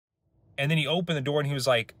And then he opened the door and he was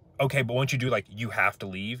like, okay, but once you do, like, you have to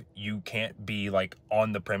leave. You can't be, like,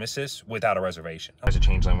 on the premises without a reservation. There's a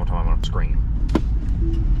change lane one time on screen.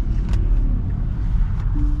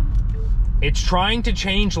 It's trying to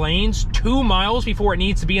change lanes 2 miles before it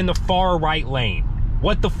needs to be in the far right lane.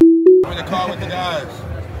 What the f? I'm in the car with the guys.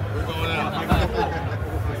 We're going out.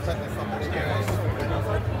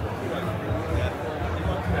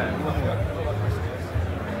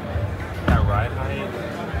 That ride height.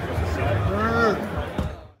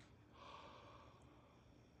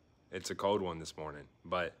 It's a cold one this morning,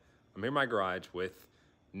 but I'm here in my garage with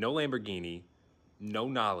no Lamborghini, no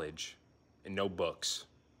knowledge, and no books,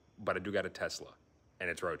 but I do got a Tesla, and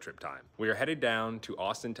it's road trip time. We are headed down to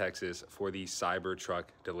Austin, Texas for the Cybertruck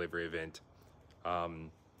Delivery Event.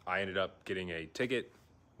 I ended up getting a ticket.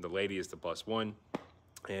 The lady is the +1,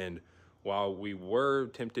 and while we were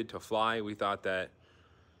tempted to fly, we thought that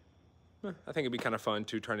I think it'd be kind of fun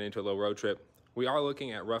to turn it into a little road trip. We are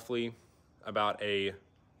looking at roughly about a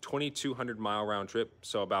 2,200 mile round trip,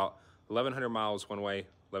 so about 1,100 miles one way,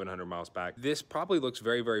 1,100 miles back. This probably looks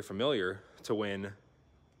very, very familiar to when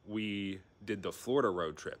we did the Florida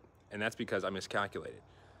road trip, and that's because I miscalculated.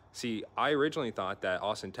 See, I originally thought that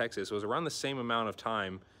Austin, Texas was around the same amount of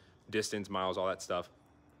time, distance, miles, all that stuff,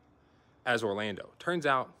 as Orlando. Turns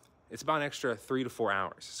out it's about an extra 3 to 4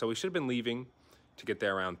 hours. So we should have been leaving to get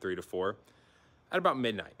there around 3 to 4 at about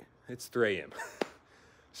midnight. It's 3 a.m.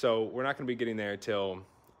 So we're not gonna be getting there till,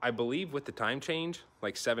 I believe with the time change,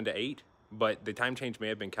 like 7 to 8, but the time change may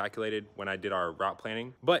have been calculated when I did our route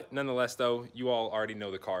planning. But nonetheless though, you all already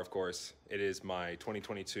know the car, of course. It is my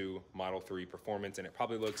 2022 Model 3 Performance, and it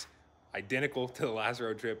probably looks identical to the last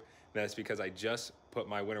road trip. That's because I just put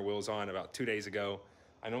my winter wheels on about 2 days ago.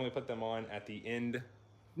 I normally put them on at the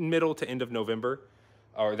middle to end of November,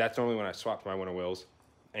 or that's normally when I swapped my winter wheels.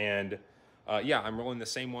 And yeah, I'm rolling the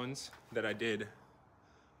same ones that I did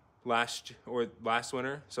last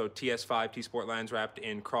winter. So TS5 T-Sport lines wrapped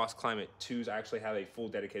in Cross Climate 2s. I actually have a full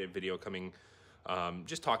dedicated video coming,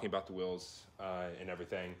 just talking about the wheels and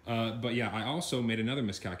everything. But yeah, I also made another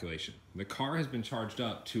miscalculation. The car has been charged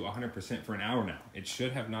up to 100% for an hour now. It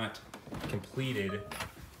should have not completed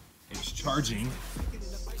its charging.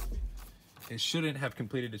 It shouldn't have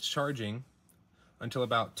completed its charging until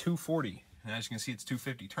about 2:40. And as you can see, it's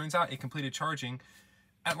 2:50. Turns out it completed charging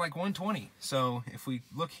at like 1:20. So if we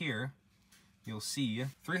look here, you'll see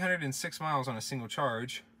 306 miles on a single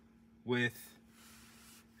charge with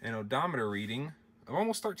an odometer reading of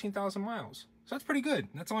almost 13,000 miles. So that's pretty good.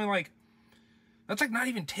 That's only like, that's like not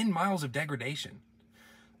even 10 miles of degradation.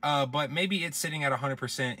 But maybe it's sitting at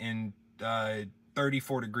 100% in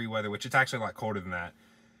 34-degree weather, which it's actually a lot colder than that.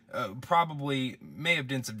 Probably may have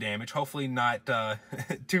done some damage. Hopefully not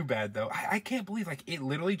too bad though. I can't believe like it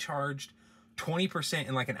literally charged 20%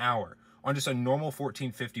 in like an hour on just a normal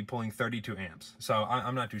 1450 pulling 32 amps. So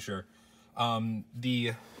I'm not too sure. In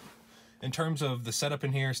terms of the setup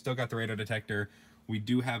in here, still got the radar detector. We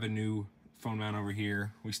do have a new phone mount over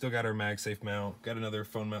here. We still got our MagSafe mount. Got another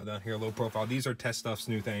phone mount down here, low profile. These are Test Stuff's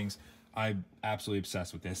new things. I'm absolutely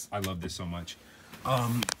obsessed with this. I love this so much.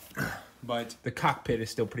 But the cockpit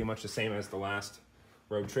is still pretty much the same as the last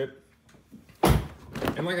road trip.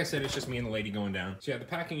 And like I said, it's just me and the lady going down. So yeah, the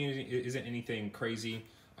packing isn't anything crazy.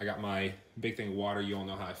 I got my big thing of water. You all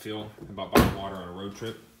know how I feel about buying water on a road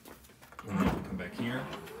trip. And then come back here.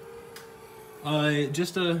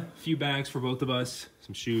 Just a few bags for both of us,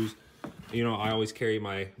 some shoes. You know, I always carry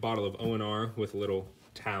my bottle of O&R with a little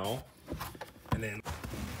towel. And then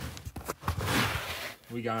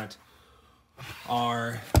we got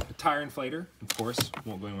our tire inflator, of course,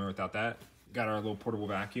 won't go anywhere without that. Got our little portable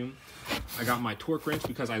vacuum. I got my torque wrench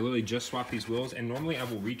because I literally just swapped these wheels, and normally I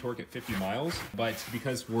will retorque at 50 miles, but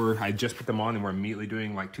because I just put them on and we're immediately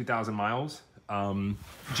doing like 2,000 miles,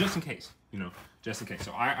 just in case, you know, just in case.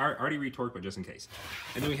 So I already retorqued, but just in case.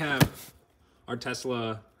 And then we have our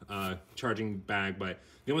Tesla charging bag, but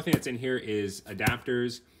the only thing that's in here is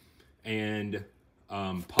adapters and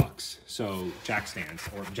pucks, so jack stands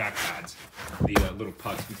or jack pads, the little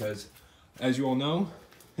pucks, because as you all know,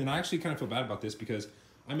 and I actually kind of feel bad about this because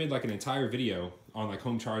I made like an entire video on like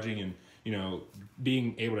home charging and, you know,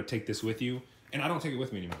 being able to take this with you, and I don't take it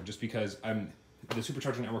with me anymore just because the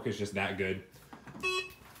supercharger network is just that good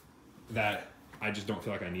that I just don't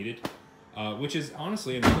feel like I need it. Which is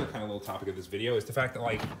honestly another kind of little topic of this video, is the fact that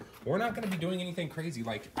like we're not going to be doing anything crazy.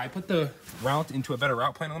 Like I put the route into a better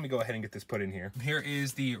route plan. Let me go ahead and get this put in here. Here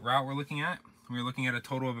is the route we're looking at. We're looking at a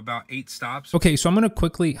total of about 8 stops. Okay, so I'm going to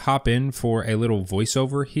quickly hop in for a little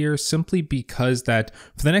voiceover here, simply because that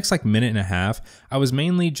for the next like minute and a half, I was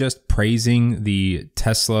mainly just praising the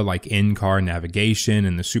Tesla like in-car navigation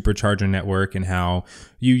and the supercharger network, and how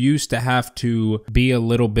you used to have to be a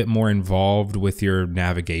little bit more involved with your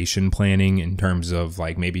navigation planning in terms of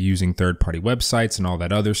like maybe using third-party websites and all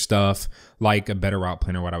that other stuff, like a better route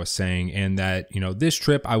planner, what I was saying. And that, you know, this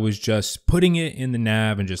trip I was just putting it in the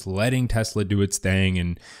nav and just letting Tesla do its thing,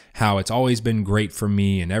 and how it's always been great for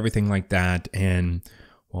me and everything like that. And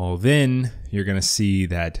well, then you're going to see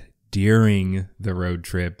that during the road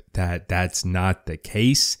trip that's not the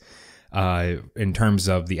case in terms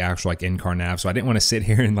of the actual like in-car nav. So I didn't want to sit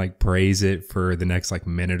here and like praise it for the next like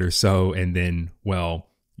minute or so, and then, well,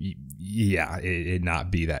 yeah, it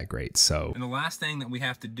not be that great. So, and the last thing that we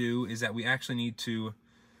have to do is that we actually need to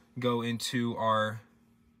go into our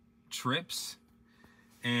trips.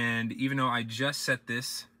 And even though I just set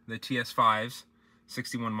this, the TS5's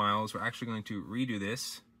 61 miles, we're actually going to redo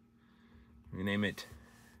this. We name it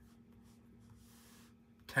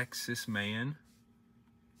Texas Man.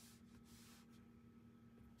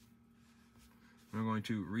 We're going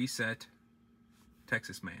to reset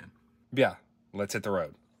Texas Man. Yeah, let's hit the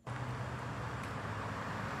road.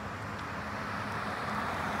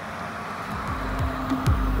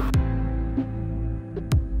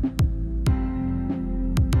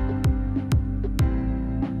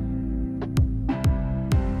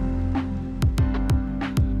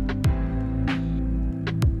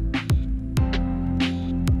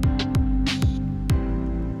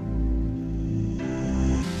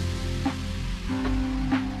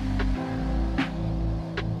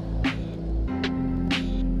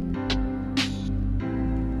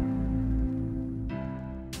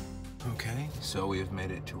 So we have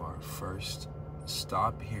made it to our first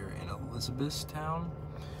stop here in Elizabethtown.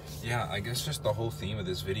 Yeah, I guess just the whole theme of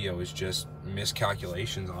this video is just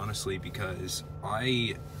miscalculations, honestly, because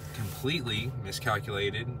I completely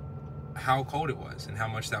miscalculated how cold it was and how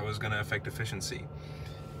much that was going to affect efficiency.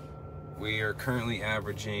 We are currently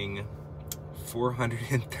averaging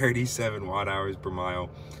 437 watt hours per mile.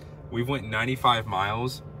 We went 95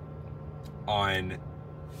 miles on,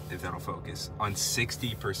 if that'll focus, on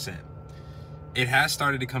 60%. It has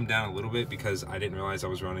started to come down a little bit because I didn't realize I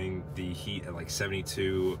was running the heat at like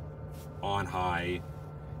 72 on high.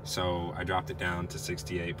 So I dropped it down to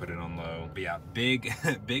 68, put it on low. But yeah,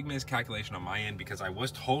 big miscalculation on my end, because I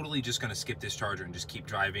was totally just gonna skip this charger and just keep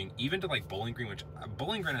driving, even to like Bowling Green, which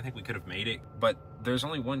Bowling Green, I think we could have made it, but there's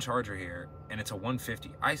only one charger here and it's a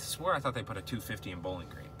 150. I swear I thought they put a 250 in Bowling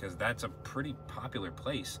Green, because that's a pretty popular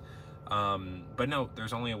place. But no,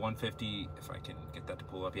 there's only a 150, if I can get that to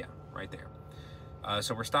pull up. Yeah, right there.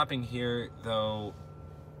 So we're stopping here, though.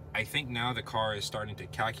 I think now the car is starting to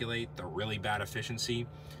calculate the really bad efficiency.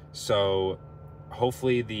 So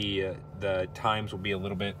hopefully the times will be a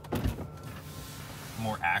little bit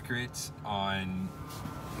more accurate on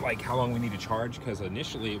like how long we need to charge, because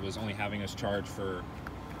initially it was only having us charge for,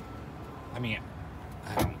 I mean,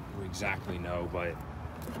 I don't exactly know, but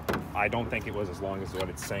I don't think it was as long as what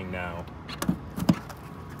it's saying now.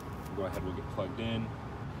 Go ahead, we'll get plugged in.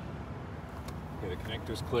 Okay, the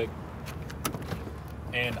connectors click.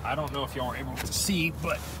 And I don't know if y'all are able to see,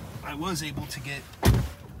 but I was able to get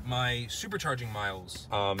my supercharging miles.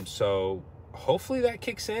 So hopefully that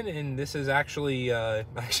kicks in and this is actually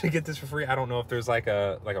get this for free. I don't know if there's like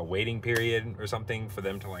a waiting period or something for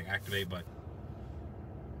them to like activate, but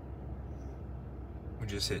we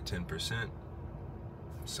just hit 10%.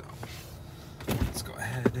 So let's go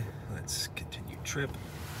ahead. Let's continue trip.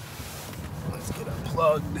 Let's get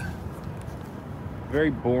unplugged. Very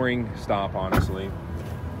boring stop, honestly.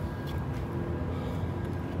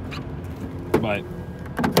 But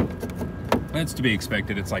that's to be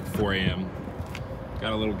expected. It's like 4 a.m.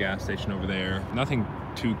 Got a little gas station over there. Nothing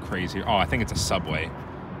too crazy. Oh, I think it's a Subway.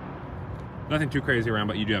 Nothing too crazy around,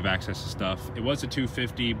 but you do have access to stuff. It was a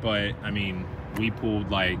 250, but I mean, we pulled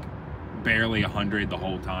like barely 100 the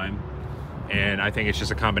whole time. And I think it's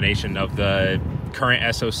just a combination of the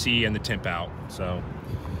current SOC and the temp out. So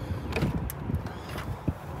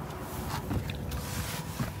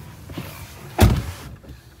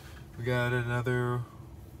we got another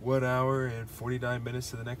 1 hour and 49 minutes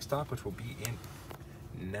to the next stop, which will be in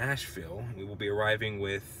Nashville. We will be arriving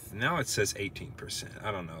with, now it says 18%.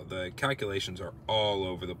 I don't know. The calculations are all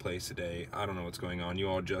over the place today. I don't know what's going on. You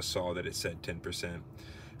all just saw that it said 10%.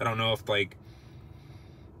 I don't know if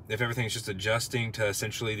if everything's just adjusting to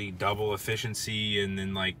essentially the double efficiency, and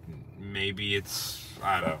then like maybe it's,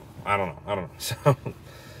 I don't know. So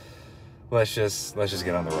let's just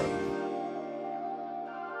get on the road.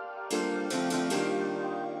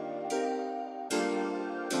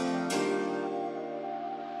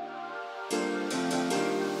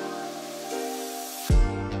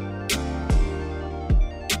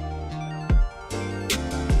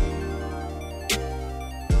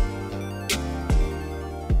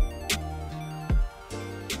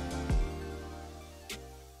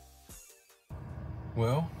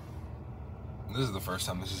 first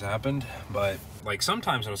time this has happened, but like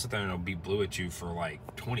sometimes it'll sit there and it'll be blue at you for like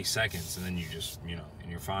 20 seconds and then you just, you know, and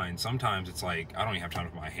you're fine. Sometimes it's like, I don't even have time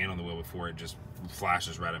to put my hand on the wheel before it just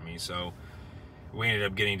flashes red at me. So we ended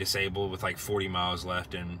up getting disabled with like 40 miles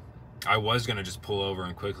left, and I was gonna just pull over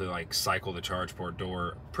and quickly like cycle the charge port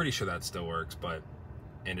door. Pretty sure that still works, but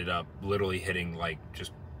ended up literally hitting like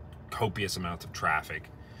just copious amounts of traffic.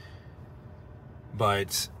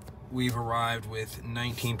 But we've arrived with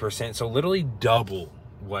 19%, so literally double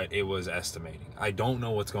what it was estimating. I don't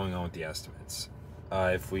know what's going on with the estimates.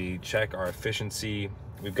 If we check our efficiency,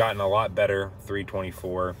 we've gotten a lot better,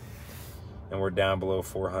 324, and we're down below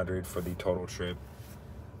 400 for the total trip.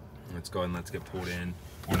 Let's go and let's get pulled in.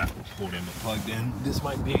 Or not pulled in, but plugged in. This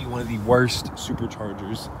might be one of the worst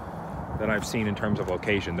superchargers that I've seen in terms of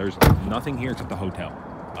location. There's nothing here except the hotel.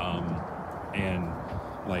 And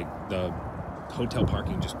like the hotel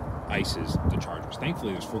parking just ices the chargers.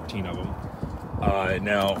 Thankfully, there's 14 of them.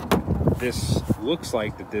 Now, this looks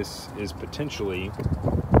like that this is potentially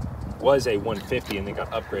was a 150 and then got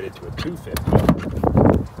upgraded to a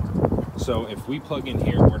 250. So if we plug in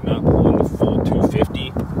here, we're not pulling the full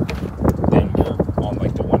 250, then we're on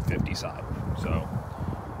like the 150 side. So,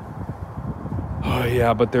 oh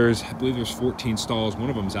yeah, but I believe there's 14 stalls. One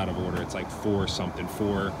of them's out of order. It's like 4 something,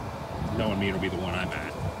 4. Knowing me, it'll be the one I'm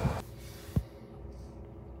at.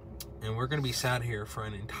 And we're gonna be sat here for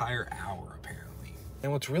an entire hour, apparently.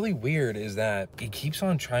 And what's really weird is that it keeps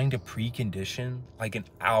on trying to precondition like an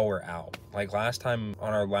hour out. Like last time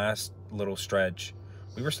on our last little stretch,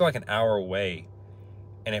 we were still like an hour away,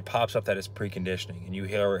 and it pops up that it's preconditioning, and you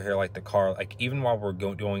hear like the car, like even while we're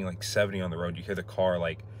going like 70 on the road, you hear the car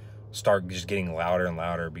like start just getting louder and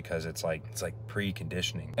louder because it's like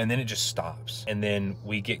preconditioning, and then it just stops, and then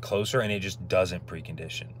we get closer and it just doesn't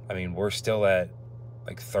precondition. I mean, we're still at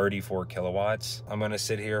like 34 kilowatts. I'm gonna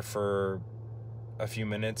sit here for a few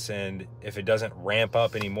minutes, and if it doesn't ramp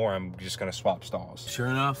up anymore, I'm just gonna swap stalls. Sure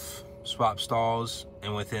enough, swap stalls,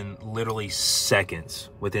 and within literally seconds,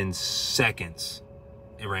 it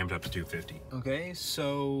ramped up to 250. Okay,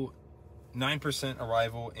 so 9%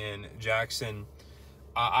 arrival in Jackson.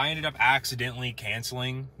 I ended up accidentally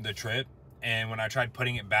canceling the trip, and when I tried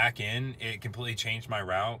putting it back in, it completely changed my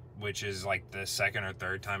route, which is like the second or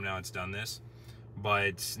third time now it's done this.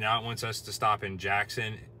 But now it wants us to stop in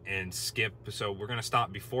Jackson and skip. So we're gonna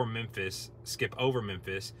stop before Memphis, skip over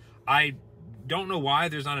Memphis. I don't know why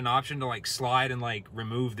there's not an option to like slide and like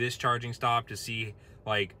remove this charging stop to see,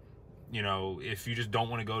 like, you know, if you just don't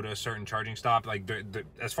want to go to a certain charging stop. Like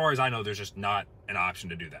as far as I know, there's just not an option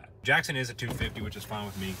to do that. Jackson is at 250, which is fine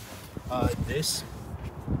with me. This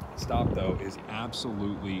stop though is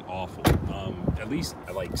absolutely awful. At least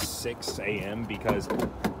at like 6 a.m. because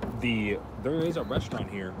there is a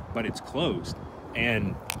restaurant here, but it's closed.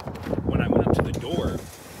 And when I went up to the door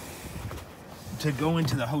to go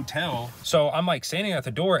into the hotel, so I'm like standing at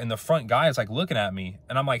the door, and the front guy is like looking at me,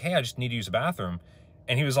 and I'm like, hey, I just need to use the bathroom.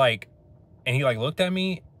 And he was like, and he like looked at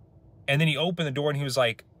me, and then he opened the door and he was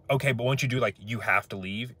like, okay, but once you do, like, you have to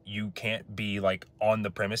leave. You can't be like on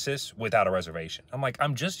the premises without a reservation. I'm like,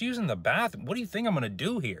 I'm just using the bathroom. What do you think I'm gonna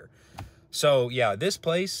do here? So yeah, this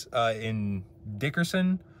place in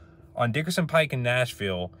Dickerson, on Dickerson Pike in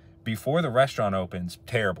Nashville, before the restaurant opens,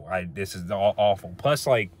 terrible. This is awful. Plus,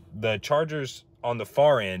 like, the chargers on the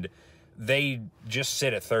far end, they just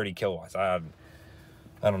sit at 30 kilowatts. I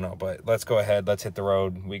don't know, but let's go ahead. Let's hit the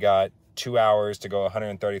road. We got 2 hours to go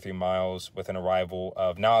 133 miles with an arrival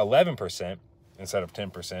of now 11% instead of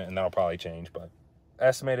 10%, and that'll probably change, but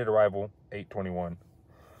estimated arrival 8:21.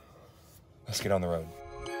 Let's get on the road.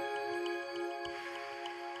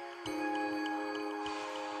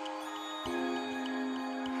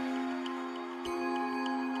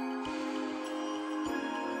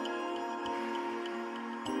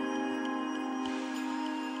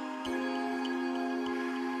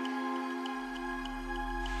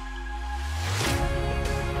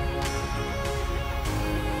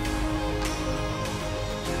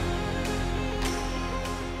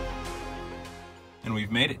 And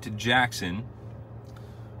we've made it to Jackson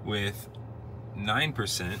with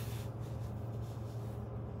 9%,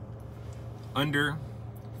 under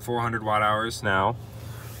 400 watt hours now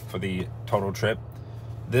for the total trip.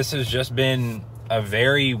 This has just been a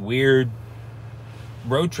very weird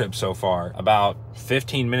road trip so far. About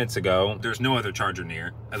 15 minutes ago, there's no other charger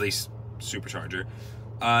near, at least supercharger.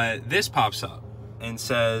 This pops up and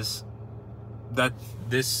says that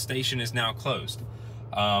this station is now closed.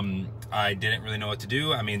 I didn't really know what to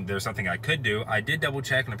do. I mean, there's something I could do. I did double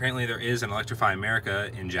check, and apparently there is an Electrify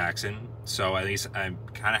America in Jackson. So at least I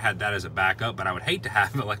kind of had that as a backup, but I would hate to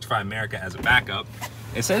have Electrify America as a backup.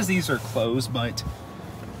 It says these are closed, but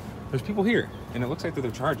there's people here, and it looks like that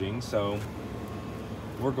they're charging, so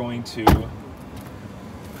we're going to...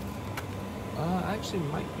 actually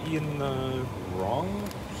might be in the wrong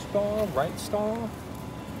stall, right stall?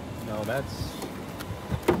 No, that's...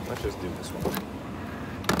 Let's just do this one.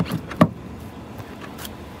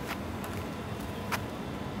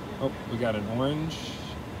 Oh, we got an orange,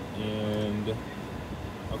 and...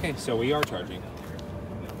 Okay, so we are charging.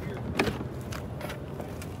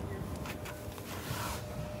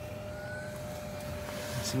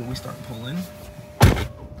 Let's see what we start pulling.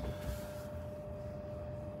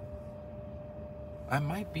 I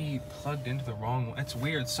might be plugged into the wrong one. It's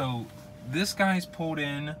weird. So this guy's pulled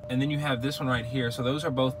in, and then you have this one right here. So those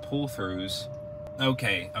are both pull-throughs.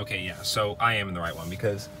 Okay, yeah. So I am in the right one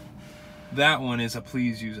because that one is a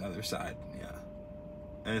please use other side. Yeah.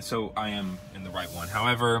 And so I am in the right one.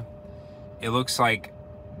 However, it looks like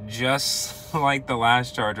just like the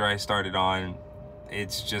last charger I started on,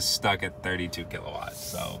 it's just stuck at 32 kilowatts.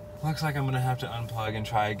 So looks like I'm gonna have to unplug and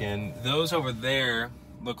try again. Those over there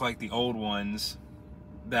look like the old ones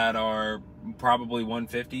that are probably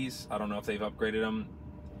 150s. I don't know if they've upgraded them.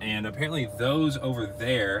 And apparently those over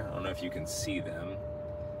there, I don't know if you can see them.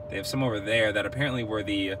 They have some over there that apparently were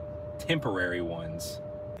the temporary ones.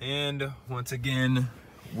 And once again,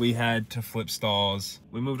 we had to flip stalls.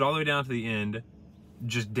 We moved all the way down to the end,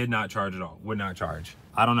 just did not charge at all, would not charge.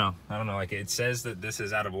 I don't know, like it says that this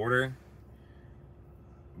is out of order,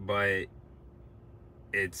 but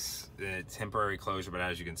it's a temporary closure. But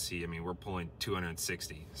as you can see, I mean, we're pulling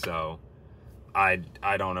 260. So I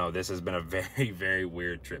don't know. This has been a very, very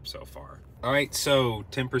weird trip so far. All right, so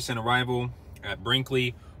 10% arrival at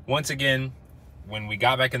Brinkley. Once again, when we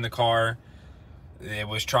got back in the car, it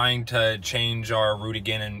was trying to change our route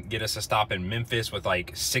again and get us a stop in Memphis with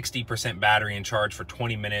like 60% battery and charge for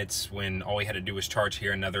 20 minutes when all we had to do was charge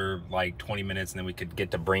here another like 20 minutes, and then we could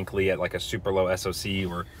get to Brinkley at like a super low SOC,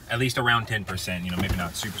 or at least around 10%, you know, maybe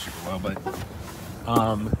not super, super low, but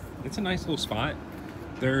it's a nice little spot.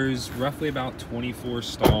 There's roughly about 24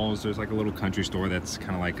 stalls. There's like a little country store that's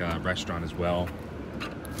kind of like a restaurant as well.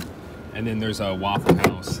 And then there's a Waffle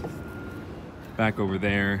House back over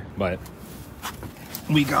there, but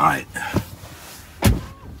we got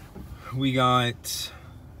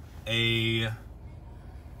a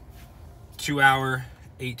 2-hour,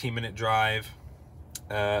 18-minute drive,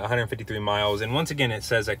 153 miles. And once again, it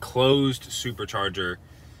says a closed supercharger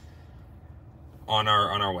on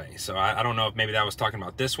our way. So I don't know if maybe that was talking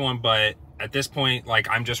about this one, but at this point, like,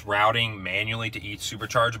 I'm just routing manually to each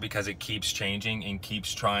supercharger because it keeps changing and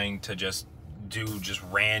keeps trying to just do just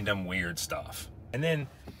random weird stuff. And then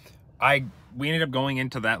we ended up going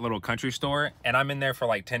into that little country store, and I'm in there for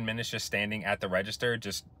like 10 minutes just standing at the register,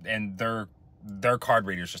 and their card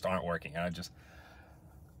readers just aren't working. And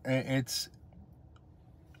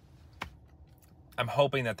I'm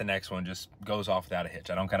hoping that the next one just goes off without a hitch.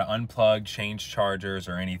 I don't gotta unplug, change chargers,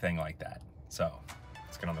 or anything like that. So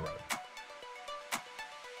let's get on the road.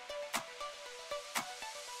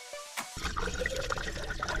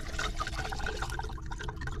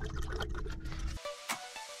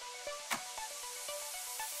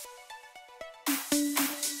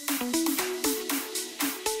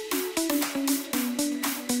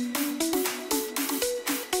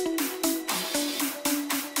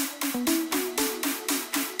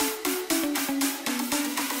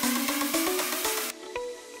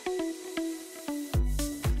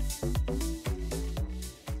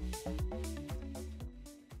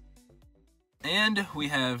 And we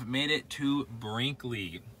have made it to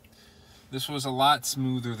Brinkley. This was a lot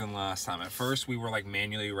smoother than last time. At first, we were like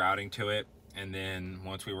manually routing to it, and then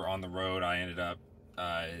once we were on the road, I ended up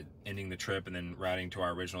ending the trip and then routing to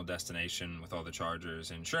our original destination with all the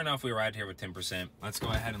chargers. And sure enough, we arrived here with 10%. Let's go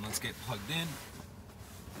ahead and let's get plugged in.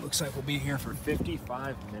 Looks like we'll be here for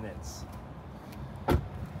 55 minutes. And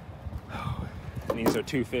these are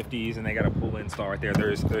 250s, and they got a pull-in stall right there.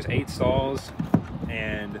 There's 8 stalls,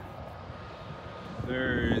 and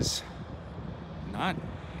there's not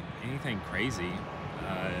anything crazy.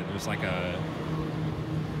 There's like a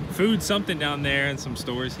food something down there and some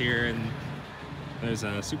stores here, and there's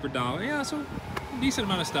a Super Dollar. Yeah, so a decent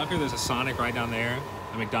amount of stuff here. There's a Sonic right down there,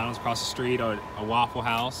 a McDonald's across the street, a Waffle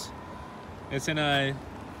House. It's in a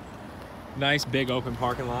nice big open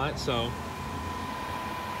parking lot. So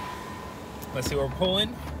let's see where we're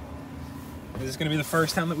pulling. Is this gonna be the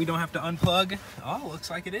first time that we don't have to unplug? Oh, looks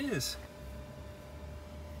like it is.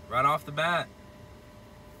 Right off the bat,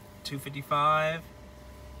 255.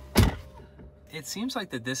 It seems like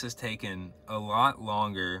that this has taken a lot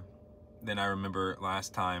longer than I remember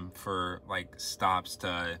last time for like stops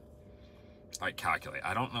to like calculate.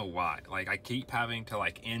 I don't know why. Like I keep having to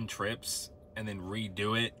like end trips and then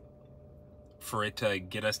redo it for it to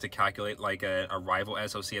get us to calculate like a arrival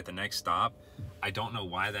SOC at the next stop. I don't know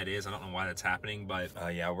why that is. I don't know why that's happening, but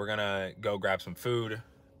yeah, we're gonna go grab some food,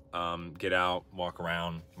 get out, walk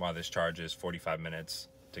around while this charges 45 minutes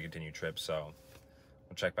to continue trip. So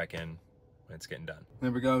we'll check back in when it's getting done.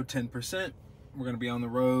 There we go, 10%. We're gonna be on the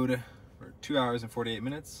road for 2 hours and 48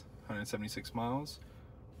 minutes, 176 miles.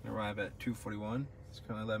 Gonna arrive at 2:41. It's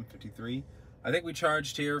currently 11:53. I think we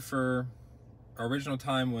charged here for, our original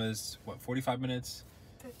time was what, 45 minutes?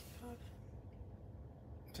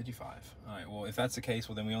 55. All right, well, if that's the case,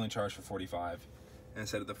 well, then we only charge for 45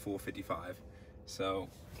 instead of the full 55. So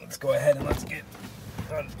let's go ahead and let's get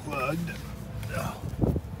unplugged.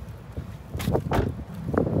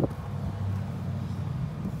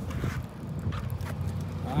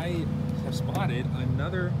 I have spotted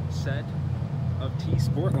another set of T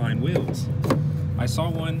Sportline wheels. I saw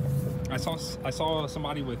one. I saw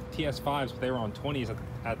somebody with TS5s, but they were on 20s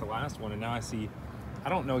at the last one, and now I see, I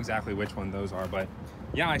don't know exactly which one those are, but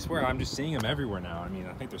yeah, I swear I'm just seeing them everywhere now. I mean,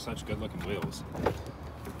 I think they're such good looking wheels.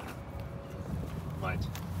 But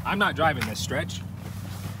I'm not driving this stretch.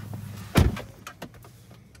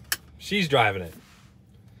 She's driving it.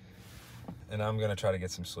 And I'm gonna try to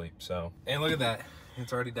get some sleep, so. And look at that.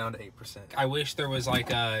 It's already down to 8%. I wish there was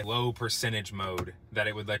like a low percentage mode that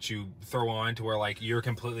it would let you throw on to where like you're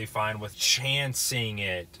completely fine with chancing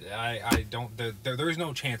it. I don't, there's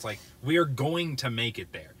no chance. Like we are going to make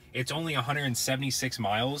it there. It's only 176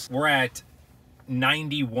 miles. We're at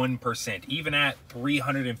 91%, even at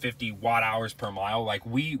 350 watt hours per mile. Like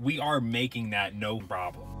we are making that no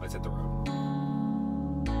problem. Let's hit the road.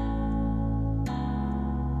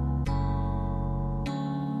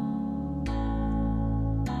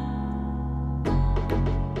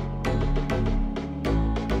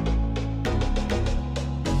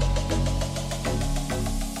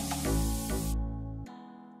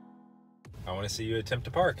 I want to see you attempt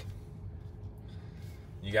to park.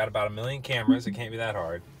 You got about 1 million cameras. It can't be that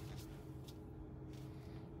hard.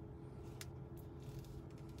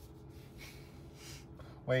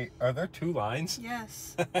 Wait, are there 2 lines?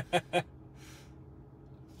 Yes. I'm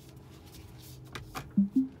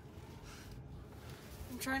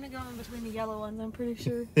trying to go in between the yellow ones, I'm pretty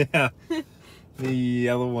sure. Yeah. The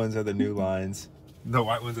yellow ones are the new lines. The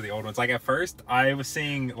white ones are the old ones. Like at first, I was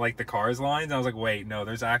seeing like the cars lines. And I was like, wait, no,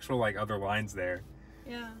 there's actual like other lines there.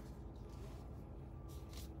 Yeah.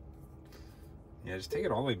 Yeah, just take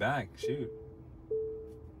it all the way back. Shoot.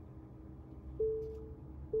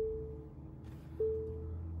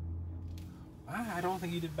 I don't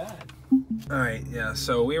think you did bad. All right, yeah,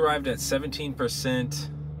 so we arrived at 17%,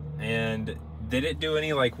 and did it do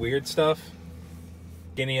any like weird stuff?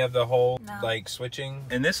 Any of the whole like switching?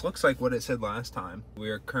 And this looks like what it said last time.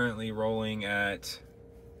 We are currently rolling at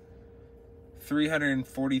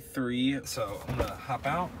 343. So I'm gonna hop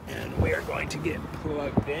out and we are going to get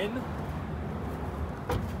plugged in.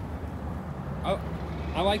 Oh,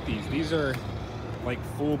 I like these. These are like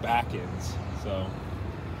full back ends. So,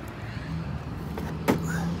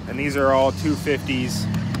 and these are all 250s.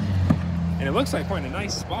 And it looks like we're in a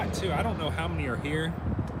nice spot too. I don't know how many are here.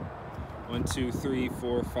 1, 2, 3,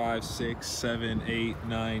 4, 5, 6, 7, 8,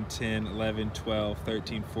 9, 10, 11, 12,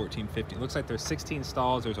 13, 14, 15. It looks like there's 16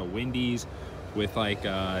 stalls. There's a Wendy's with like,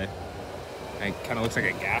 it kind of looks like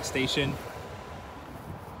a gas station.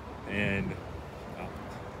 And,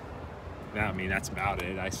 I mean, that's about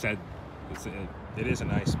it. I said it is a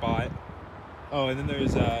nice spot. Oh, and then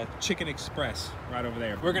there's Chicken Express right over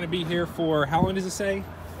there. We're gonna be here for, how long does it say?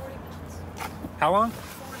 40 minutes. How long?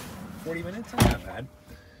 40 minutes? That's not bad.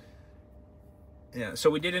 Yeah, so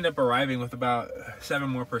we did end up arriving with about 7%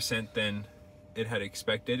 more than it had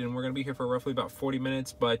expected, and we're gonna be here for roughly about 40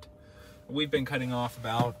 minutes, but we've been cutting off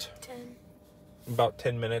about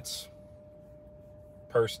 10 minutes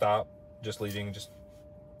per stop, just leaving just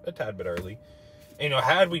a tad bit early. And, you know,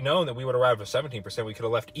 had we known that we would arrive with 17%, we could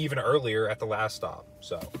have left even earlier at the last stop,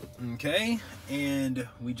 so. Okay, and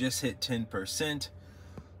we just hit 10%.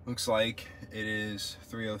 Looks like it is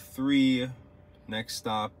 3:03. Next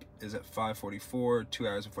stop is at 5:44, 2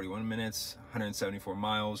 hours and 41 minutes, 174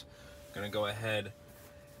 miles. Gonna go ahead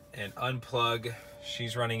and unplug.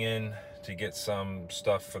 She's running in to get some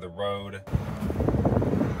stuff for the road.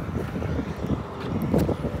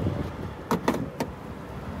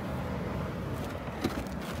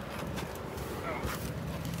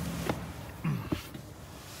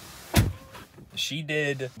 she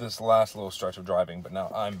did this last little stretch of driving, but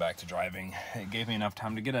now I'm back to driving. It gave me enough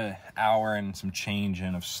time to get an hour and some change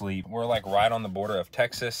in of sleep. We're like right on the border of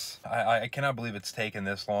Texas. I cannot believe it's taken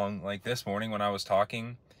this long. Like this morning when I was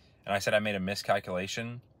talking and I said I made a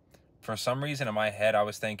miscalculation, for some reason in my head I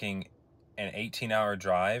was thinking an 18-hour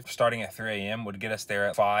drive starting at 3 a.m. would get us there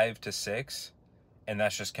at 5 to 6. And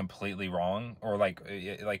that's just completely wrong. Or like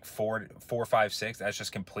 4, 5, 6, that's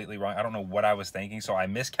just completely wrong. I don't know what I was thinking. So I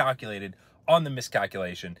miscalculated on the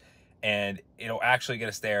miscalculation, and it'll actually get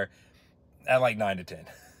us there at like 9 to 10.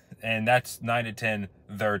 And that's 9 to 10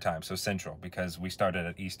 their time, so Central, because we started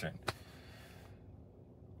at Eastern.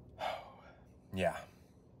 Yeah.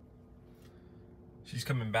 She's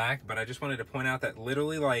coming back, but I just wanted to point out that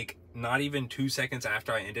literally like not even 2 seconds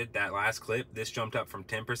after I ended that last clip, this jumped up from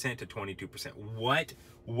 10% to 22%.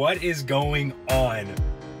 What is going on?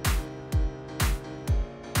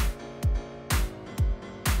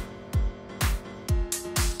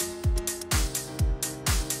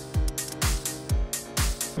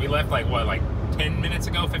 We left like what, like 10 minutes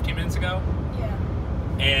ago, 15 minutes ago?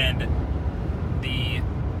 Yeah. And the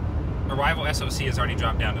arrival SOC has already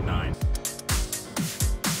dropped down to 9.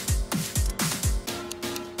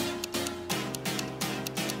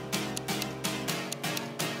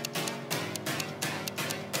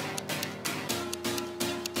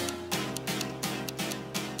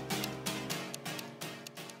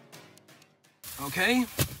 Okay,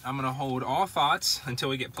 I'm gonna hold all thoughts until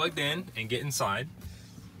we get plugged in and get inside.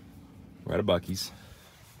 We're at a Buc-ee's.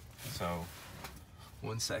 So,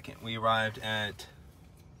 1 second. We arrived at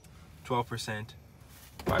 12%,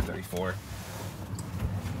 534.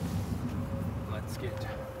 Let's get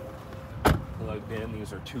plugged in.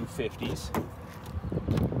 These are 250s.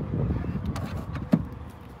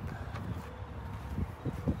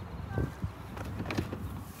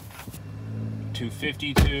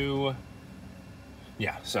 $252.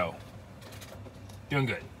 Yeah, so doing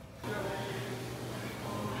good.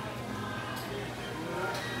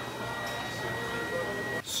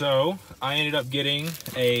 So I ended up getting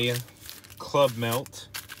a club melt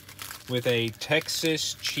with a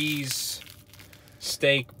Texas cheese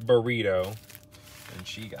steak burrito, and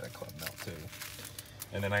she got a club melt too.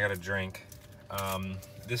 And then I got a drink.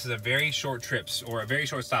 This is a very short trip, or a very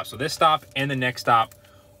short stop. So this stop and the next stop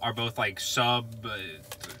are both like sub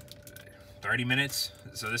 30 minutes.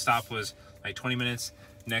 So this stop was like 20 minutes.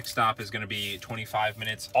 Next stop is gonna be 25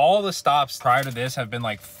 minutes. All the stops prior to this have been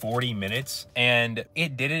like 40 minutes, and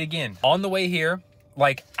it did it again. On the way here,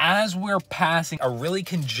 like as we're passing a really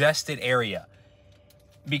congested area,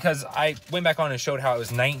 because I went back on and showed how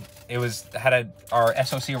it was our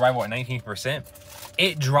SOC arrival at 19%.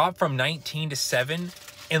 It dropped from 19 to 7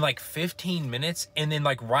 in like 15 minutes. And then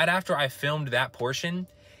like right after I filmed that portion,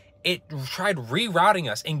 it tried rerouting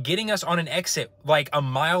us and getting us on an exit like a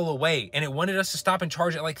mile away, and it wanted us to stop and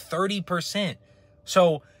charge at like 30%.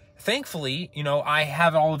 So thankfully, you know, I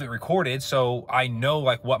have all of it recorded, so I know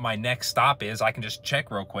like what my next stop is. I can just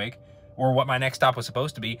check real quick, or what my next stop was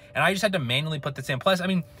supposed to be, and I just had to manually put this in. Plus, I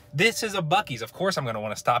mean, this is a Buc-ee's. Of course I'm gonna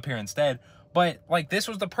want to stop here instead, but like this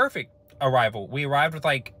was the perfect arrival. We arrived with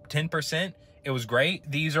like 10%. It was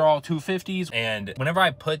great. These are all 250s, and whenever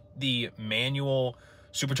I put the manual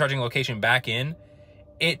supercharging location back in,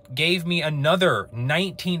 it gave me another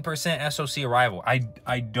 19% SOC arrival.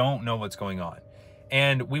 I don't know what's going on.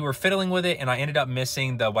 And we were fiddling with it, and I ended up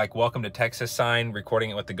missing the like welcome to Texas sign, recording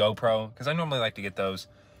it with the GoPro, because I normally like to get those,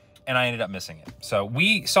 and I ended up missing it. So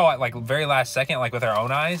we saw it like very last second, like with our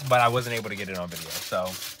own eyes, but I wasn't able to get it on video.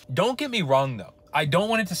 So don't get me wrong though, I don't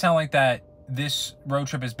want it to sound like that this road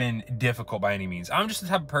trip has been difficult by any means. I'm just the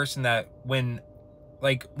type of person that when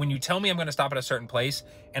you tell me I'm going to stop at a certain place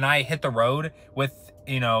and I hit the road with,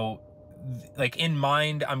 you know, like in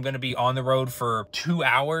mind, I'm going to be on the road for 2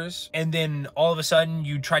 hours. And then all of a sudden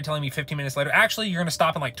you try telling me 15 minutes later, actually, you're going to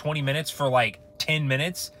stop in like 20 minutes for like 10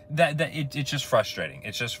 minutes. It's just frustrating.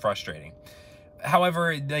 It's just frustrating.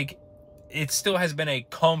 However, like it still has been a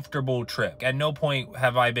comfortable trip. At no point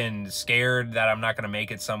have I been scared that I'm not going to make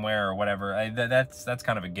it somewhere or whatever. That's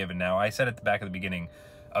kind of a given now. I said at the back of the beginning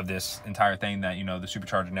of this entire thing that, you know, the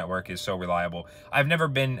supercharger network is so reliable. I've never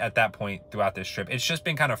been at that point throughout this trip. It's just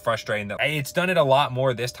been kind of frustrating that it's done it a lot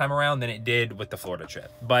more this time around than it did with the Florida trip.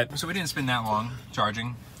 But so we didn't spend that long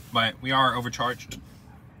charging, but we are overcharged,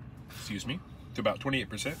 excuse me, to about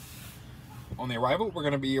 28%. On the arrival, we're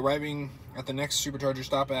going to be arriving at the next supercharger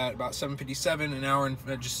stop at about 7:57, an hour and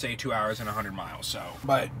just say 2 hours and 100 miles. So,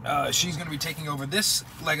 but she's going to be taking over this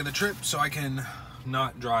leg of the trip, so I can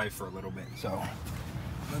not drive for a little bit. So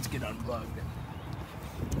let's get unplugged.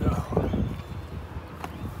 Oh.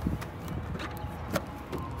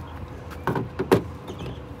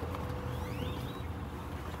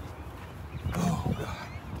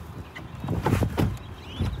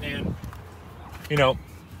 You know,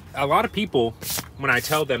 a lot of people, when I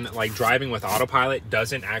tell them that like driving with autopilot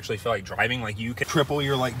doesn't actually feel like driving, like you can triple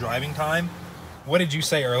your like driving time. What did you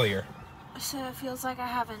say earlier? I said it feels like I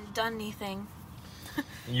haven't done anything.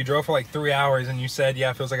 You drove for like 3 hours and you said, yeah,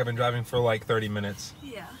 it feels like I've been driving for like 30 minutes.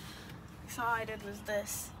 Yeah. So all I did was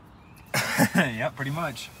this. Yeah, pretty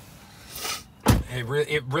much.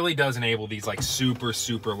 It really does enable these like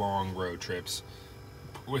super long road trips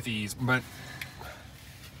with ease, but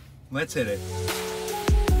let's hit it.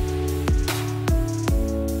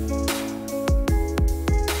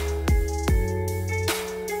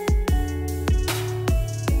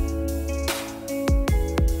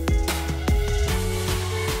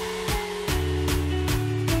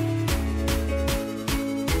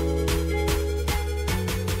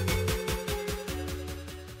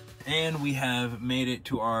 And we have made it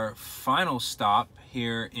to our final stop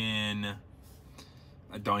here in,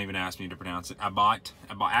 don't even ask me to pronounce it.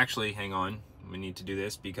 Actually, hang on. We need to do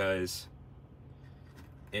this because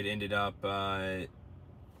it ended up, I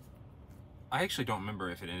actually don't remember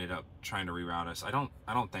if it ended up trying to reroute us. I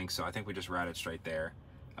don't think so. I think we just routed straight there,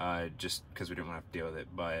 just because we didn't want to have to deal with it.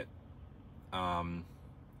 But,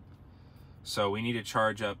 so we need to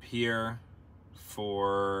charge up here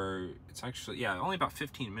for, it's actually, yeah, only about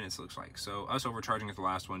 15 minutes looks like. So us overcharging at the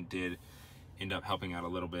last one did end up helping out a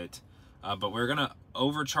little bit, but we're gonna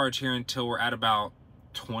overcharge here until we're at about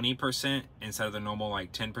 20% instead of the normal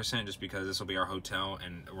like 10%, just because this will be our hotel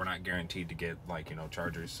and we're not guaranteed to get like, you know,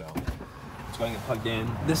 chargers. So let's go ahead and get plugged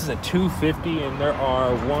in. This is a 250 and there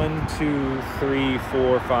are 1, 2, 3,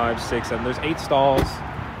 4, 5, 6, 7, there's 8 stalls,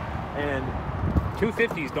 and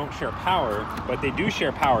 250s don't share power, but they do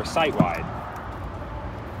share power site-wide.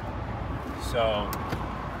 So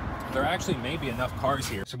there actually may be enough cars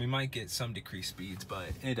here, so we might get some decreased speeds, but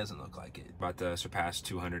it doesn't look like it. About to surpass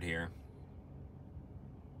 200 here.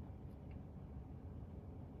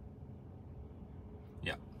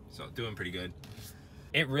 Yeah, so doing pretty good.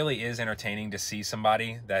 It really is entertaining to see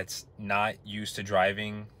somebody that's not used to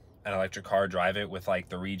driving an electric car drive it with like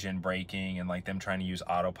the regen braking and like them trying to use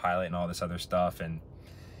autopilot and all this other stuff, and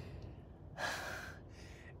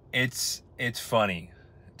it's funny,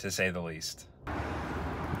 to say the least.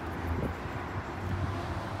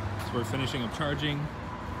 So we're finishing up charging.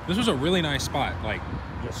 This was a really nice spot, like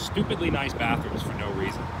just stupidly nice bathrooms for no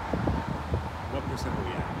reason. What percent are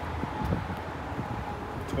we at?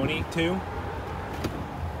 22?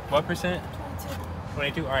 What percent?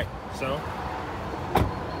 22. 22, all right, so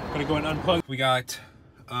I'm gonna go and unplug. We got,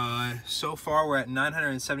 so far we're at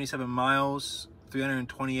 977 miles,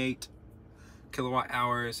 328 kilowatt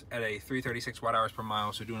hours at a 336 watt hours per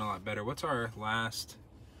mile, so doing a lot better. What's our last?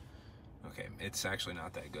 Okay, it's actually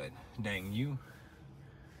not that good. Dang you.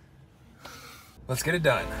 Let's get it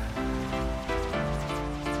done.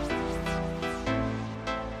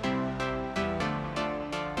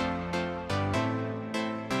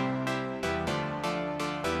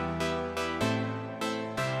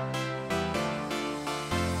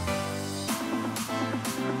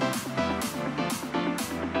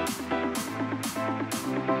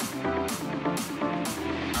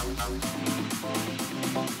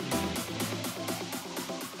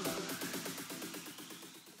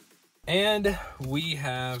 And we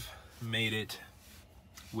have made it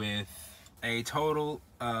with a total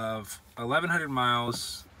of 1,100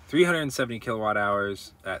 miles, 370 kilowatt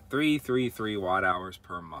hours at 333 watt hours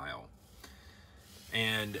per mile.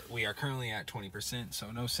 And we are currently at 20%,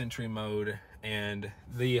 so no Sentry mode. And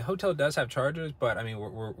the hotel does have chargers, but I mean,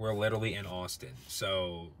 we're literally in Austin,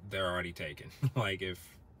 so they're already taken. Like if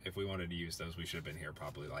we wanted to use those, we should have been here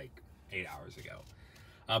probably like 8 hours ago.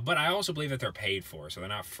 But I also believe that they're paid for, so they're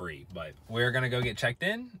not free. But we're going to go get checked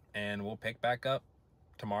in, and we'll pick back up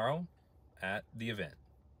tomorrow at the event.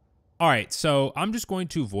 All right, so I'm just going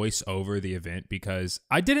to voice over the event because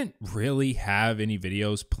I didn't really have any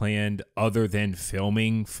videos planned other than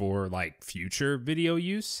filming for like future video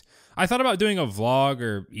use. I thought about doing a vlog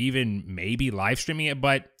or even maybe live streaming it,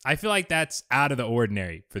 but I feel like that's out of the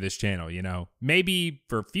ordinary for this channel, you know? Maybe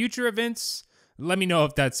for future events, let me know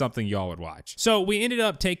if that's something y'all would watch. So we ended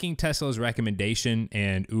up taking Tesla's recommendation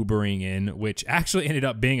and Ubering in, which actually ended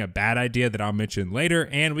up being a bad idea that I'll mention later.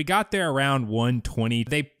 And we got there around 1:20.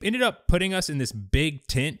 They ended up putting us in this big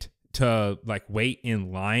tent to like wait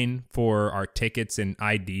in line for our tickets and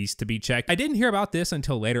IDs to be checked. I didn't hear about this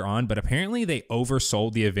until later on, but apparently they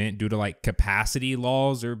oversold the event due to like capacity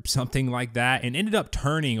laws or something like that, and ended up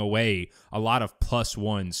turning away a lot of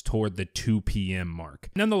 +1s toward the 2 p.m. mark.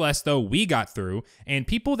 Nonetheless, though, we got through, and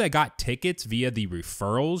people that got tickets via the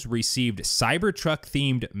referrals received Cybertruck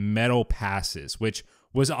themed metal passes, which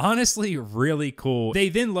was honestly really cool. They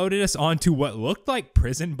then loaded us onto what looked like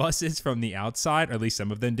prison buses from the outside, or at least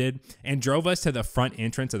some of them did, and drove us to the front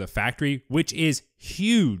entrance of the factory, which is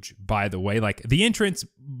huge, by the way, like the entrance,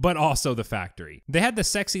 but also the factory. They had the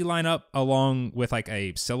sexy lineup along with like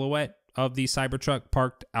a silhouette of the Cybertruck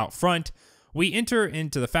parked out front. We enter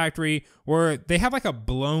into the factory where they have like a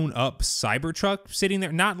blown up Cybertruck sitting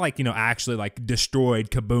there. Not like, actually like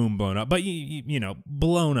destroyed, kaboom, blown up, but,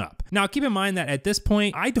 blown up. Now, keep in mind that at this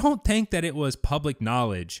point, I don't think that it was public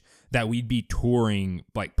knowledge that we'd be touring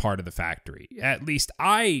like part of the factory. At least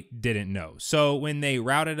I didn't know. So when they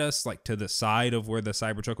routed us like to the side of where the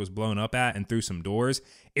Cybertruck was blown up at and through some doors,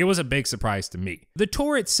 it was a big surprise to me. The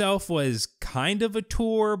tour itself was kind of a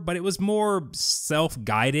tour, but it was more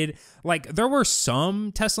self-guided. Like there were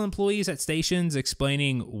some Tesla employees at stations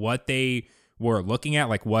explaining what they were looking at,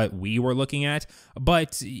 like what we were looking at,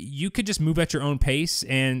 but you could just move at your own pace,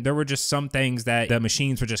 and there were just some things that the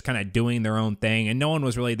machines were just kind of doing their own thing, and no one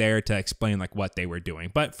was really there to explain like what they were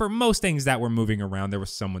doing. But for most things that were moving around, there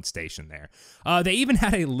was someone stationed there. They even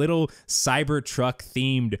had a little Cybertruck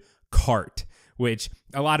themed cart, which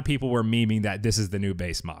a lot of people were memeing that this is the new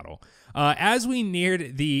base model. As we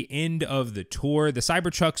neared the end of the tour, the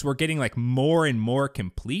Cybertrucks were getting like more and more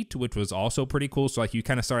complete, which was also pretty cool. So like you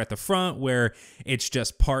kind of start at the front where it's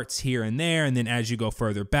just parts here and there, and then as you go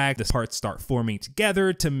further back, the parts start forming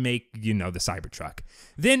together to make, the Cybertruck.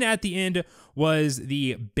 Then at the end was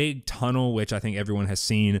the big tunnel, which I think everyone has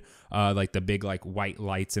seen, like the big like white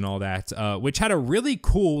lights and all that, which had a really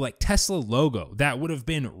cool like Tesla logo that would have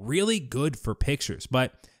been really good for pictures, but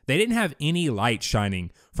they didn't have any light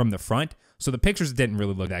shining from the front, so the pictures didn't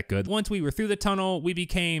really look that good. Once we were through the tunnel, we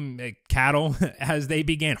became cattle as they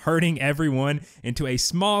began herding everyone into a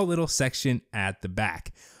small little section at the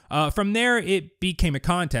back. From there, it became a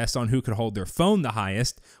contest on who could hold their phone the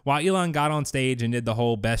highest, while Elon got on stage and did the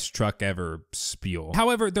whole best truck ever spiel.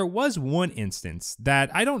 However, there was one instance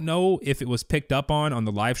that I don't know if it was picked up on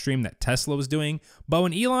the live stream that Tesla was doing, but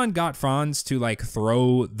when Elon got Franz to like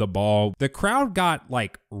throw the ball, the crowd got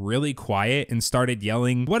like really quiet and started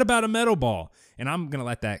yelling, "What about a metal ball?" And I'm gonna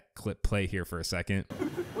let that clip play here for a second.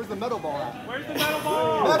 Where's the metal ball at? Where's the metal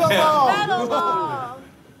ball? Metal ball! Metal ball.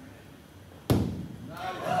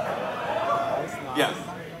 Yes.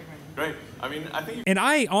 Great. I mean, I think. And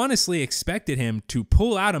I honestly expected him to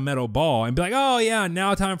pull out a metal ball and be like, "Oh yeah,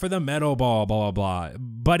 now time for the metal ball, blah, blah, blah."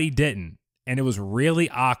 But he didn't. And it was really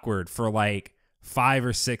awkward for like 5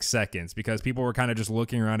 or 6 seconds because people were kind of just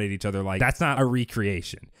looking around at each other like, that's not a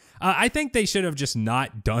recreation. I think they should have just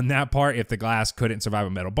not done that part if the glass couldn't survive a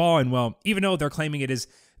metal ball. And well, even though they're claiming it is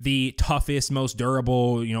the toughest, most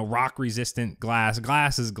durable, rock resistant glass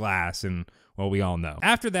is glass, and well, we all know.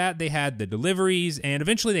 After that, they had the deliveries, and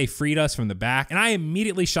eventually they freed us from the back, and I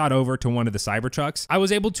immediately shot over to one of the Cybertrucks. I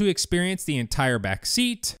was able to experience the entire back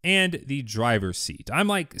seat and the driver's seat. I'm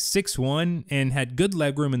like 6'1" and had good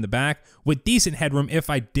legroom in the back with decent headroom if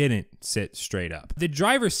I didn't sit straight up. The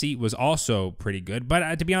driver's seat was also pretty good,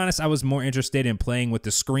 but to be honest, I was more interested in playing with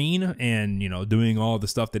the screen and, doing all the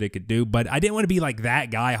stuff that it could do, but I didn't want to be like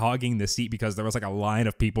that guy hogging the seat because there was like a line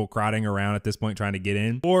of people crowding around at this point trying to get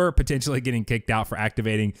in, or potentially getting kicked out for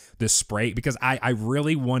activating the spray, because I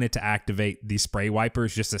really wanted to activate the spray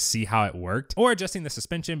wipers just to see how it worked, or adjusting the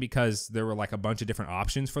suspension because there were like a bunch of different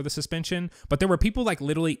options for the suspension, but there were people like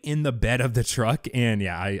literally in the bed of the truck, and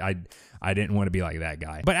yeah, I didn't want to be like that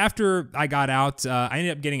guy. But after I got out, I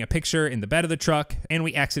ended up getting a picture in the bed of the truck, and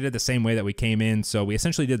we exited the same way that we came in. So we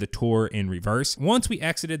essentially did the tour in reverse. Once we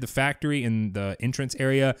exited the factory in the entrance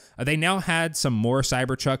area, they now had some more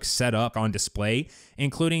Cybertrucks set up on display,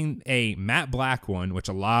 including a matte black one, which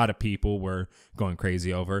a lot of people were going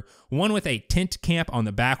crazy over. One with a Tint camp on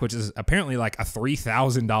the back, which is apparently like a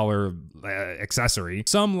 $3,000 accessory.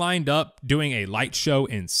 Some lined up doing a light show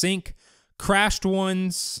in sync. Crashed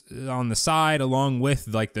ones on the side along with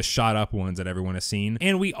like the shot up ones that everyone has seen.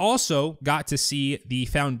 And we also got to see the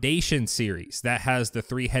Foundation series that has the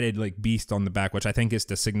 3-headed like beast on the back, which I think is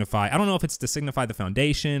to signify, I don't know if it's to signify the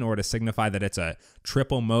Foundation or to signify that it's a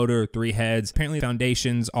triple motor, 3 heads. Apparently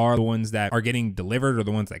Foundations are the ones that are getting delivered or the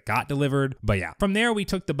ones that got delivered. But yeah, from there we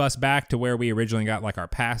took the bus back to where we originally got like our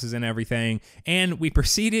passes and everything. And we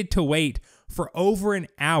proceeded to wait for over an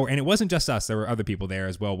hour, and it wasn't just us, there were other people there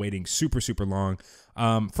as well waiting super long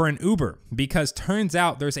for an Uber, because turns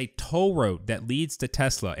out there's a toll road that leads to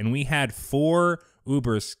Tesla, and we had 4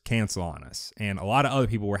 Ubers cancel on us, and a lot of other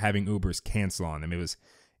people were having Ubers cancel on them. It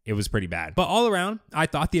it was pretty bad. But all around, I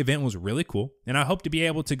thought the event was really cool, and I hope to be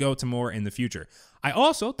able to go to more in the future. I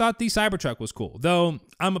also thought the Cybertruck was cool, though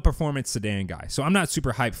I'm a performance sedan guy, so I'm not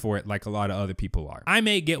super hyped for it like a lot of other people are. I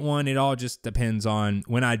may get one, it all just depends on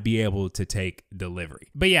when I'd be able to take delivery.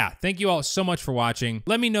 But yeah, thank you all so much for watching.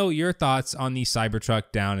 Let me know your thoughts on the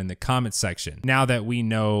Cybertruck down in the comments section, now that we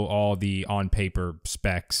know all the on-paper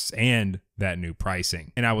specs and that new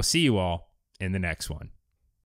pricing. And I will see you all in the next one.